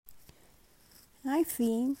I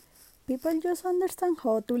think people just understand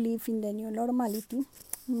how to live in the new normality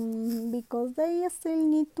because they still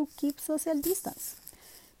need to keep social distance.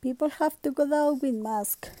 People have to go out with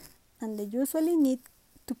masks and they usually need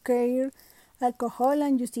to carry alcohol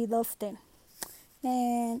and use it often.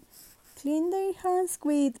 And clean their hands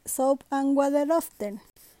with soap and water often.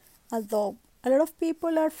 Although a lot of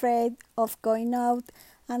people are afraid of going out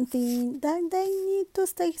and think that they need to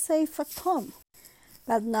stay safe at home.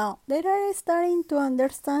 But now they are starting to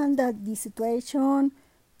understand that the situation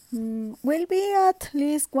will be at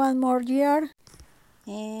least one more year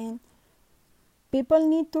and people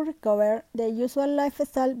need to recover the usual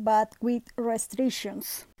lifestyle but with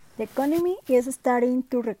restrictions. The economy is starting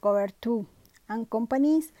to recover too, and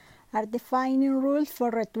companies are defining rules for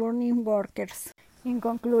returning workers. In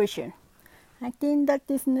conclusion, I think that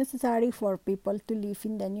it's necessary for people to live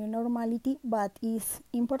in the new normality, but it's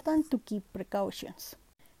important to keep precautions.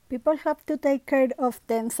 People have to take care of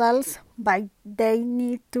themselves, but they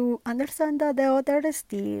need to understand that the others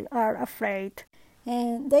still are afraid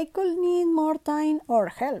and they could need more time or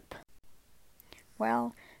help.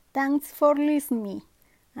 Well, thanks for listening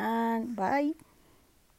and bye.